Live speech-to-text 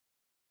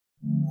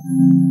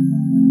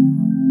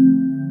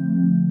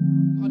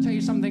I'll tell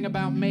you something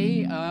about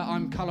me.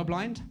 I'm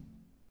colourblind.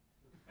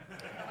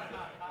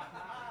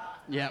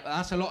 Yeah,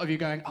 that's a lot of you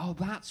going, oh,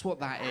 that's what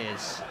that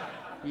is.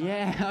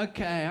 Yeah,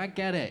 okay, I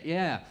get it,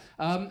 yeah.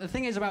 The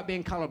thing is about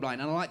being colourblind,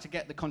 and I like to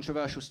get the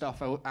controversial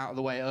stuff out of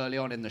the way early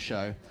on in the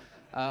show,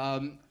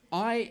 and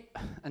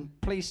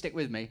please stick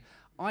with me,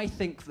 I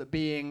think that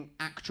being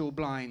actual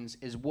blinds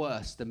is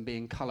worse than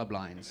being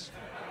colourblind.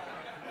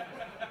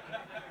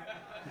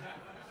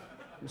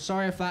 I'm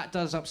sorry if that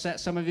does upset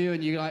some of you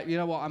and you're like, you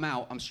know what, I'm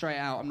out, I'm straight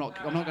out, I'm not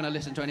going to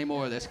listen to any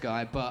more of this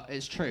guy, but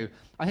it's true.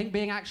 I think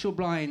being actual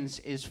blinds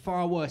is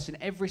far worse in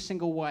every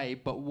single way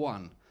but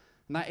one.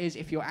 And that is,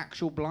 if you're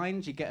actual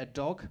blind, you get a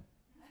dog.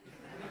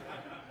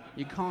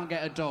 You can't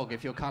get a dog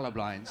if you're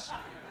colourblind,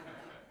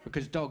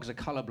 because dogs are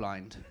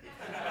colourblind.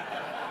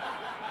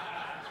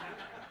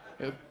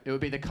 It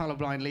would be the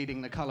colourblind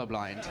leading the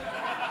colourblind.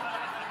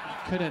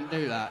 Couldn't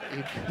do that.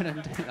 You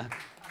couldn't do that.